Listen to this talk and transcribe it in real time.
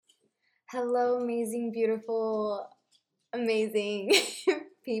Hello, amazing, beautiful, amazing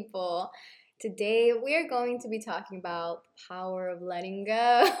people. Today we are going to be talking about the power of letting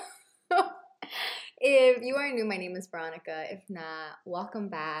go. If you are new, my name is Veronica. If not, welcome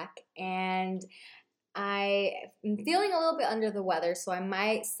back. And I am feeling a little bit under the weather, so I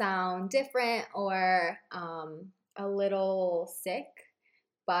might sound different or a little sick,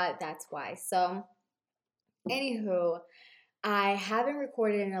 but that's why. So, anywho, I haven't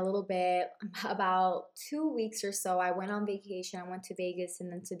recorded in a little bit, about 2 weeks or so. I went on vacation. I went to Vegas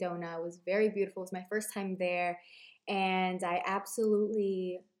and then Sedona. It was very beautiful. It was my first time there. And I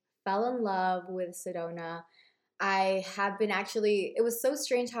absolutely fell in love with Sedona. I have been actually, it was so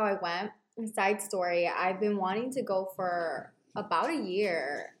strange how I went. Side story, I've been wanting to go for about a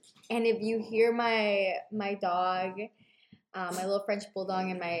year. And if you hear my dog, my little French bulldog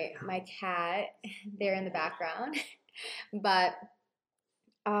and my cat, they're in the background. But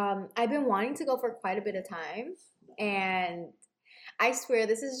I've been wanting to go for quite a bit of time, and I swear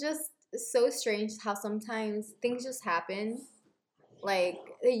this is just so strange how sometimes things just happen. Like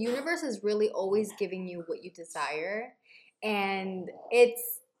the universe is really always giving you what you desire, and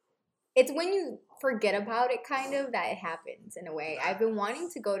it's when you forget about it kind of that it happens in a way. I've been wanting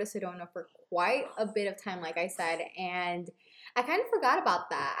to go to Sedona for quite a bit of time, like I said, and I kind of forgot about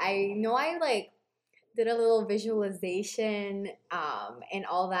that. I know I did a little visualization and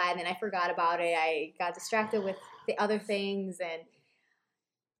all that, and then I forgot about it. I got distracted with the other things, and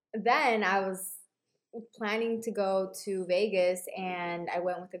then I was planning to go to Vegas, and I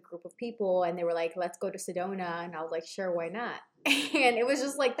went with a group of people, and they were like, "Let's go to Sedona," and I was like, "Sure, why not?" And it was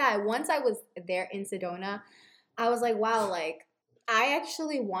just like that. Once I was there in Sedona, I was like, "Wow, like I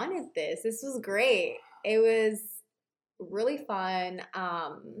actually wanted this. This was great. It was really fun."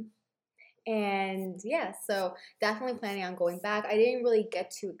 And yeah, so definitely planning on going back. I didn't really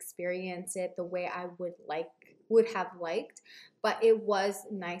get to experience it the way I would have liked, but it was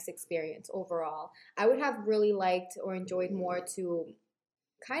nice experience overall. I would have really liked or enjoyed more to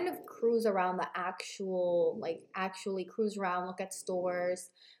kind of cruise around the actually cruise around, look at stores,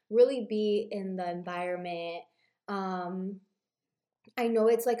 really be in the environment. Um I know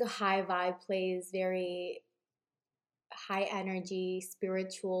it's like a high vibe place, very high energy,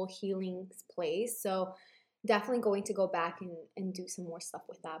 spiritual healing place. So definitely going to go back and do some more stuff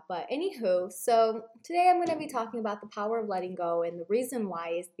with that. But anywho, so today I'm going to be talking about the power of letting go. And the reason why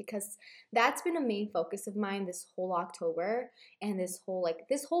is because that's been a main focus of mine this whole October and this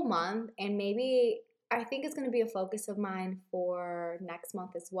whole month. And maybe I think it's going to be a focus of mine for next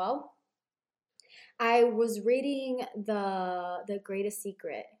month as well. I was reading the Greatest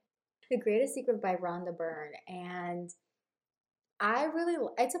Secret. The Greatest Secret by Rhonda Byrne, and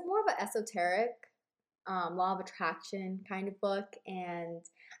it's a more of an esoteric law of attraction kind of book. And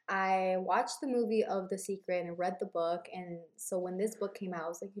I watched the movie of The Secret and read the book. And so when this book came out, I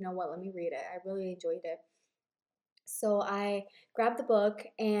was like, you know what, let me read it. I really enjoyed it. So I grabbed the book,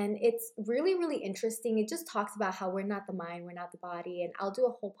 and it's really, really interesting. It just talks about how we're not the mind, we're not the body. And I'll do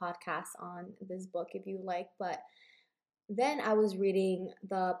a whole podcast on this book if you like. But then I was reading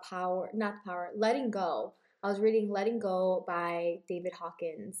not the power, Letting Go. I was reading Letting Go by David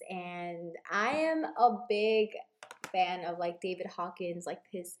Hawkins, and I am a big fan of like David Hawkins, like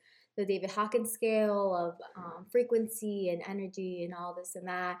the David Hawkins scale of frequency and energy and all this and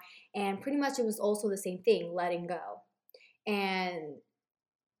that. And pretty much it was also the same thing, letting go. And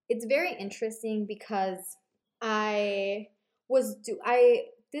it's very interesting because I I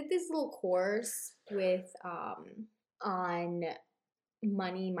did this little course with on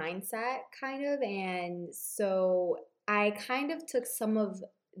money mindset kind of, and so I kind of took some of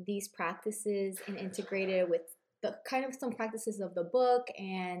these practices and integrated it with the kind of some practices of the book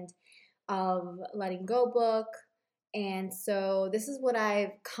and of letting go book. And so this is what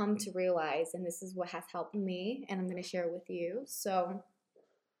I've come to realize, and this is what has helped me, and I'm going to share it with you. So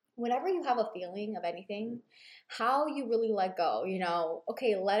whenever you have a feeling of anything, how you really let go,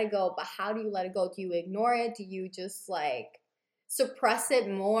 okay, let it go, but how do you let it go? Do you ignore it? Do you just suppress it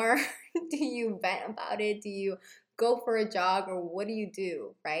more? Do you vent about it? Do you go for a jog, or what do you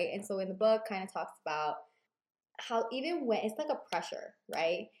do, right? And so in the book kind of talks about how even when it's like a pressure,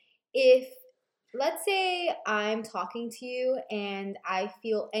 right? If let's say I'm talking to you and I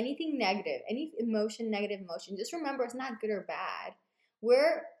feel anything negative, any emotion, negative emotion, just remember it's not good or bad.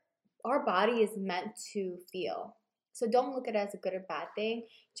 We're Our body is meant to feel. So don't look at it as a good or bad thing.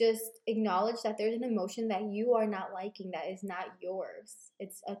 Just acknowledge that there's an emotion that you are not liking, that is not yours.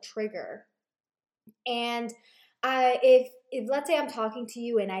 It's a trigger. And if let's say I'm talking to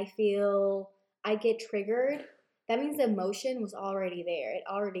you and I feel I get triggered, that means the emotion was already there. It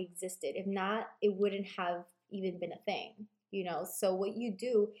already existed. If not, it wouldn't have even been a thing, you know? So what you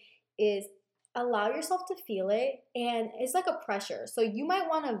do is allow yourself to feel it, and it's like a pressure. So you might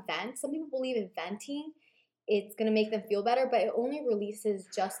want to vent. Some people believe in venting. It's going to make them feel better, but it only releases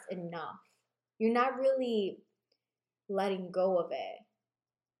just enough. You're not really letting go of it.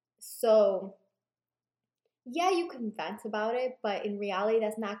 So yeah, you can vent about it, but in reality,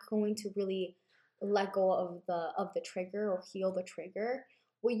 that's not going to really let go of the trigger or heal the trigger.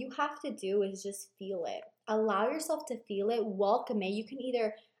 What you have to do is just feel it. Allow yourself to feel it, welcome it. You can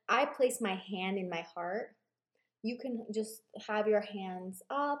either I place my hand in my heart. You can just have your hands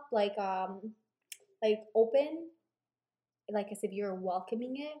up like open, like as if you're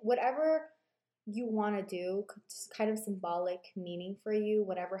welcoming it. Whatever you want to do, just kind of symbolic meaning for you,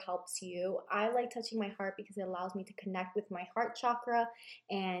 whatever helps you. I like touching my heart because it allows me to connect with my heart chakra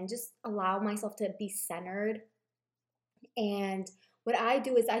and just allow myself to be centered. And what I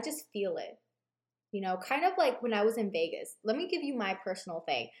do is I just feel it, you know, kind of like when I was in Vegas. Let me give you my personal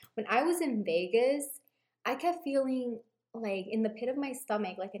thing. When I was in Vegas, I kept feeling like in the pit of my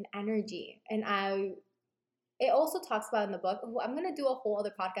stomach, like an energy. And it also talks about in the book. I'm gonna do a whole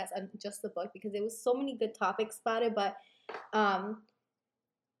other podcast on just the book because there was so many good topics about it. But um,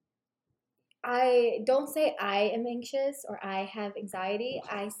 I don't say I am anxious or I have anxiety.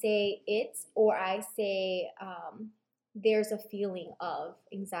 I say it, or I say there's a feeling of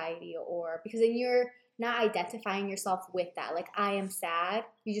anxiety, or because then you're not identifying yourself with that. Like I am sad.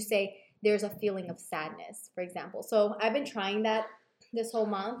 You just say there's a feeling of sadness, for example. So I've been trying that this whole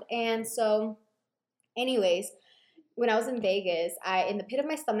month, and so anyways, when I was in Vegas, I in the pit of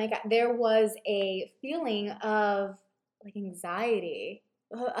my stomach there was a feeling of like anxiety,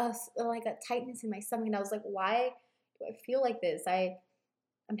 like a tightness in my stomach, and I was like, why do I feel like this?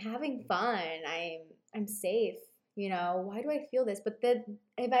 I'm having fun. I'm safe. You know, why do I feel this? But then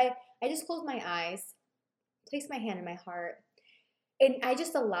if I just closed my eyes, placed my hand in my heart, and I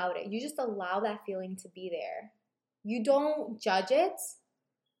just allowed it. You just allow that feeling to be there. You don't judge it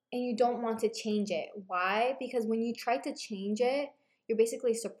and you don't want to change it. Why? Because when you try to change it, you're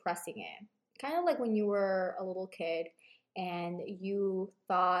basically suppressing it. Kind of like when you were a little kid and you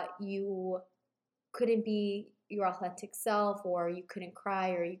thought you couldn't be your authentic self, or you couldn't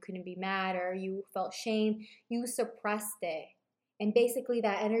cry, or you couldn't be mad, or you felt shame. You suppressed it. And basically,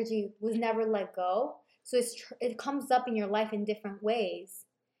 that energy was never let go. So it comes up in your life in different ways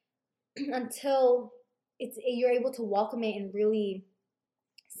until you're able to welcome it and really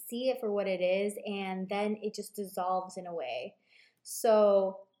see it for what it is, and then it just dissolves in a way.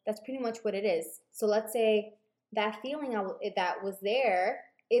 So that's pretty much what it is. So let's say that feeling that was there,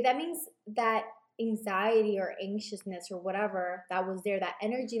 that means that anxiety or anxiousness or whatever that was there, that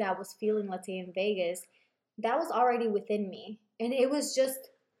energy that I was feeling, let's say in Vegas, that was already within me, and it was just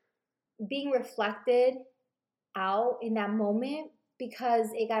being reflected out in that moment because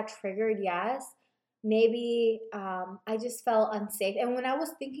it got triggered, yes. Maybe I just felt unsafe. And when I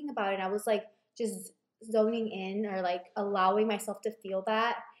was thinking about it, I was like just zoning in, or like allowing myself to feel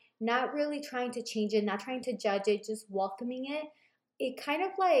that, not really trying to change it, not trying to judge it, just welcoming it. It kind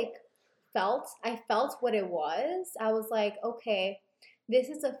of like I felt what it was. I was like, okay, this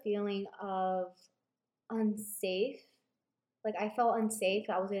is a feeling of unsafe. Like I felt unsafe.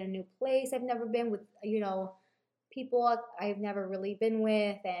 I was in a new place I've never been with, you know, people I've never really been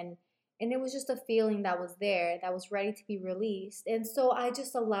with, and it was just a feeling that was there that was ready to be released. And so I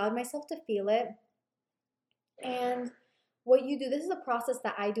just allowed myself to feel it. And what you do, this is a process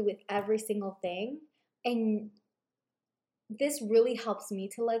that I do with every single thing. And this really helps me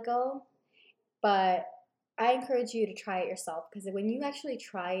to let go. But I encourage you to try it yourself, because when you actually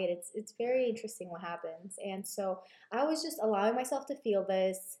try it, it's very interesting what happens. And so I was just allowing myself to feel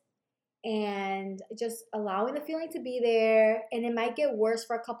this, and just allowing the feeling to be there, and it might get worse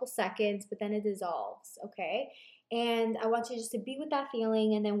for a couple seconds, but then it dissolves. Okay, and I want you just to be with that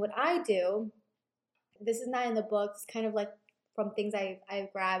feeling. And then what I do, this is not in the book, it's kind of like from things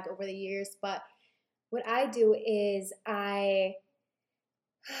I've grabbed over the years, but what I do is I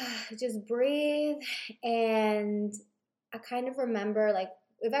just breathe, and I kind of remember, like,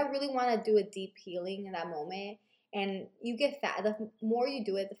 if I really want to do a deep healing in that moment, and you get fat, the more you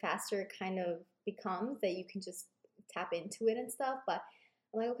do it, the faster it kind of becomes that you can just tap into it and stuff. But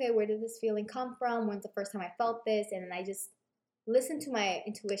I'm like, okay, where did this feeling come from? When's the first time I felt this? And then I just listen to my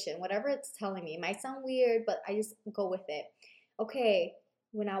intuition, whatever it's telling me. It might sound weird, but I just go with it. Okay,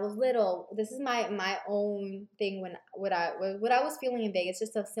 when I was little, this is my own thing. When what I was feeling in Vegas,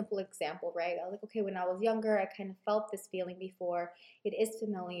 just a simple example, right? I was like, okay, when I was younger, I kind of felt this feeling before. It is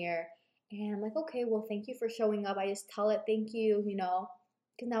familiar, And I'm like, okay, well, thank you for showing up. I just tell it, thank you,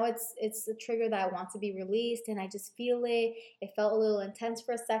 because now it's a trigger that I want to be released, and I just feel it. It felt a little intense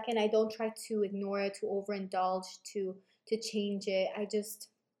for a second. I don't try to ignore it, to overindulge, to change it. I just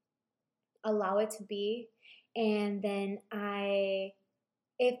allow it to be, and then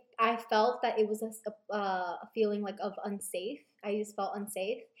if I felt that it was a feeling like of unsafe, I just felt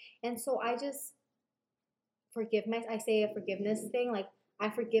unsafe, and so I just I say a forgiveness thing, like I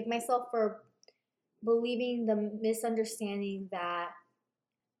forgive myself for believing the misunderstanding that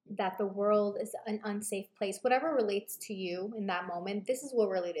the world is an unsafe place. Whatever relates to you in that moment, this is what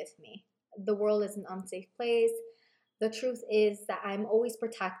related to me. The world is an unsafe place. The truth is that I'm always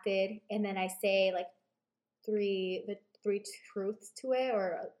protected, and then I say like the three truths to it,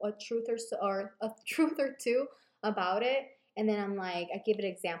 or a truth or so, or a truth or two about it, and then I'm like, I give it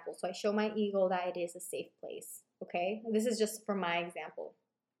an example. So I show my ego that it is a safe place. Okay, this is just for my example.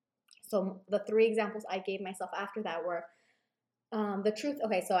 So the three examples I gave myself after that were the truth.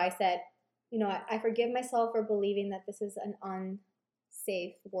 Okay, so I said, I forgive myself for believing that this is an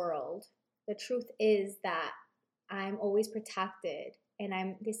unsafe world. The truth is that I'm always protected,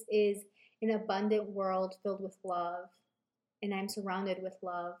 and this is an abundant world filled with love, and I'm surrounded with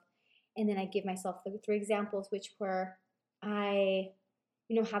love. And then I give myself the three examples, which were I,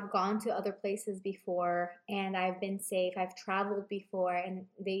 have gone to other places before and I've been safe. I've traveled before and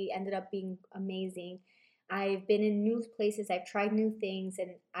they ended up being amazing. I've been in new places, I've tried new things,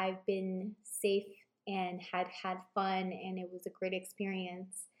 and I've been safe and had fun, and it was a great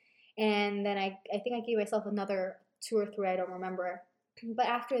experience. And then I think I gave myself another two or three, I don't remember. But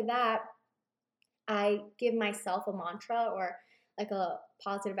after that, I give myself a mantra or like a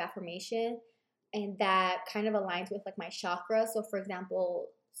positive affirmation, and that kind of aligns with like my chakra. So for example,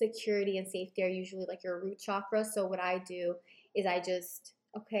 security and safety are usually like your root chakra. So what I do is I just,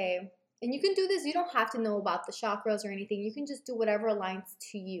 okay, and you can do this, you don't have to know about the chakras or anything. You can just do whatever aligns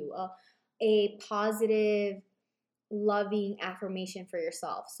to you. A positive, loving affirmation for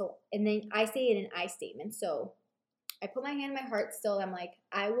yourself. So, and then I say it in I statement. So I put my hand in my heart still. I'm like,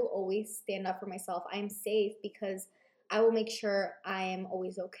 I will always stand up for myself. I'm safe because I will make sure I am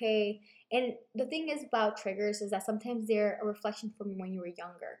always okay. And the thing is about triggers is that sometimes they're a reflection from when you were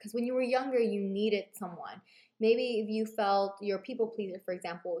younger. Because when you were younger, you needed someone. Maybe if you felt you're a people pleaser, for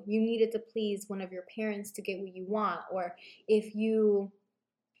example, you needed to please one of your parents to get what you want. Or if you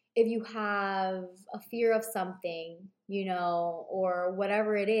have a fear of something, or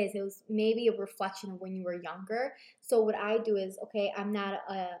whatever it was maybe a reflection of when you were younger. So what I do is, okay, I'm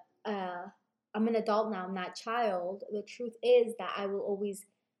an adult now, I'm not a child. The truth is that I will always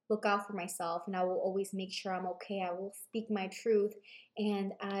look out for myself, and I will always make sure I'm okay. I will speak my truth,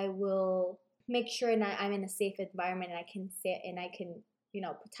 and I will make sure that I'm in a safe environment, and I can sit and I can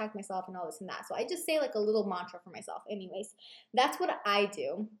protect myself and all this and that. So I just say like a little mantra for myself. Anyways, that's what I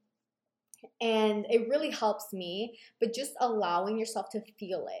do, and it really helps me. But just allowing yourself to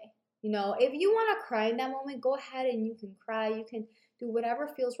feel it. If you want to cry in that moment, go ahead and you can cry. You can do whatever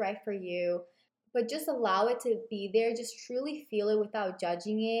feels right for you, but just allow it to be there. Just truly feel it without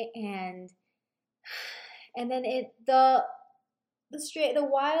judging it, and then the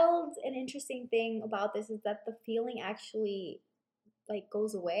wild and interesting thing about this is that the feeling actually like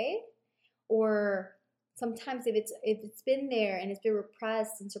goes away. Or sometimes if it's been there and it's been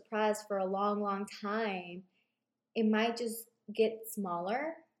repressed and suppressed for a long, long time, it might just get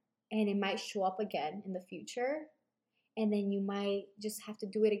smaller, and it might show up again in the future, and then you might just have to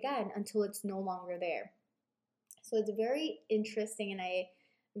do it again until it's no longer there. So it's very interesting, and I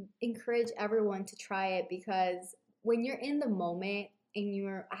encourage everyone to try it, because when you're in the moment and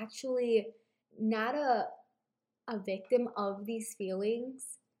you're actually not a victim of these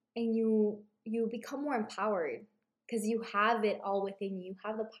feelings, and you become more empowered because you have it all within you. You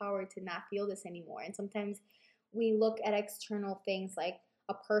have the power to not feel this anymore. And sometimes we look at external things like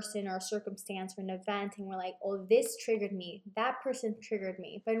a person or a circumstance or an event, and we're like, oh, this triggered me, that person triggered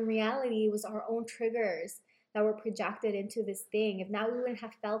me. But in reality, it was our own triggers that were projected into this thing. If not, we wouldn't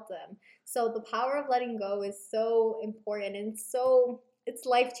have felt them. So the power of letting go is so important, and it's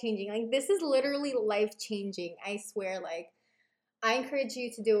life changing. Like, this is literally life changing. I swear. Like, I encourage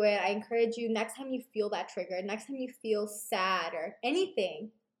you to do it. I encourage you, next time you feel that trigger, next time you feel sad or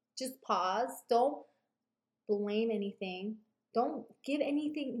anything, just pause. Don't blame anything. Don't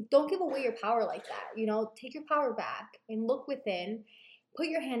give away your power like that. Take your power back and look within. Put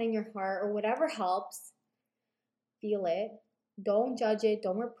your hand in your heart or whatever helps. Feel it. Don't judge it.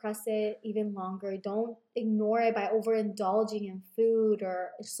 Don't repress it even longer. Don't ignore it by overindulging in food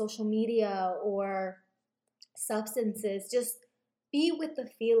or social media or substances. Just be with the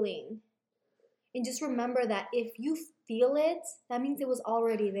feeling. And just remember that if you feel it, that means it was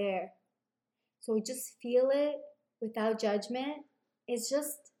already there. So just feel it without judgment. It's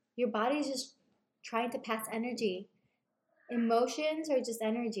just your body's just trying to pass energy. Emotions are just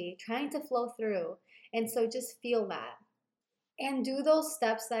energy trying to flow through. And so just feel that. And do those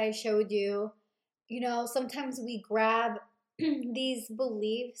steps that I showed you. Sometimes we grab these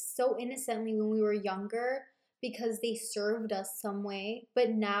beliefs so innocently when we were younger because they served us some way,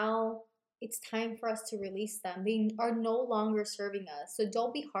 but now it's time for us to release them. They are no longer serving us. So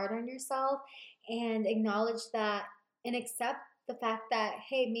don't be hard on yourself and acknowledge that and accept the fact that,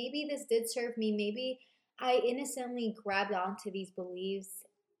 hey, maybe this did serve me. Maybe I innocently grabbed onto these beliefs,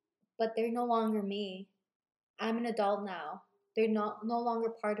 but they're no longer me. I'm an adult now. They're not no longer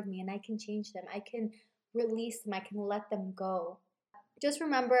part of me and I can change them. I can release them. I can let them go. Just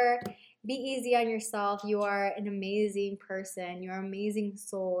remember, be easy on yourself. You are an amazing person. You're an amazing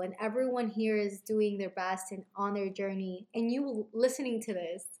soul and everyone here is doing their best and on their journey. And you listening to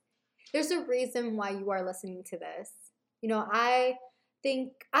this, there's a reason why you are listening to this. I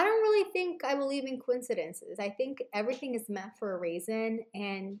don't really think I believe in coincidences. I think everything is meant for a reason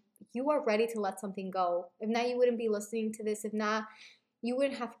and you are ready to let something go. If not, you wouldn't be listening to this. If not, you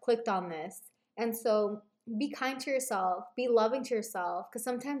wouldn't have clicked on this. And so be kind to yourself, be loving to yourself, because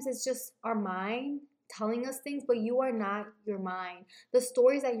sometimes it's just our mind telling us things, but you are not your mind. The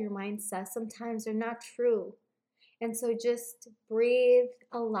stories that your mind says sometimes are not true. And so just breathe,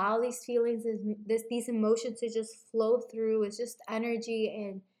 allow these feelings, these emotions to just flow through. It's just energy.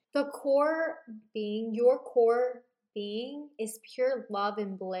 And the core being, your core being, is pure love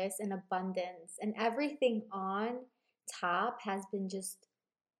and bliss and abundance. And everything on top has been just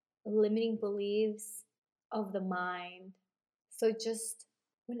limiting beliefs of the mind. So just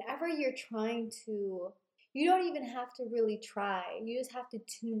whenever you're trying to, you don't even have to really try. You just have to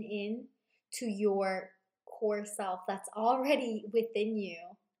tune in to your core self that's already within you.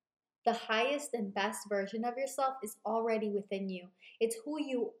 The highest and best version of yourself is already within you. It's who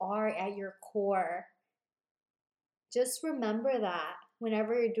you are at your core. Just remember that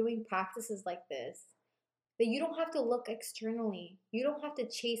whenever you're doing practices like this, that you don't have to look externally. You don't have to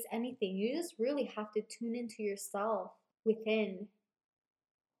chase anything. You just really have to tune into yourself within.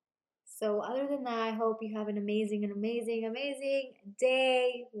 So, other than that, I hope you have an amazing, amazing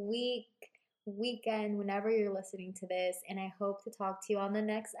day, week, weekend, whenever you're listening to this. And I hope to talk to you on the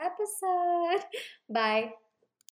next episode. Bye.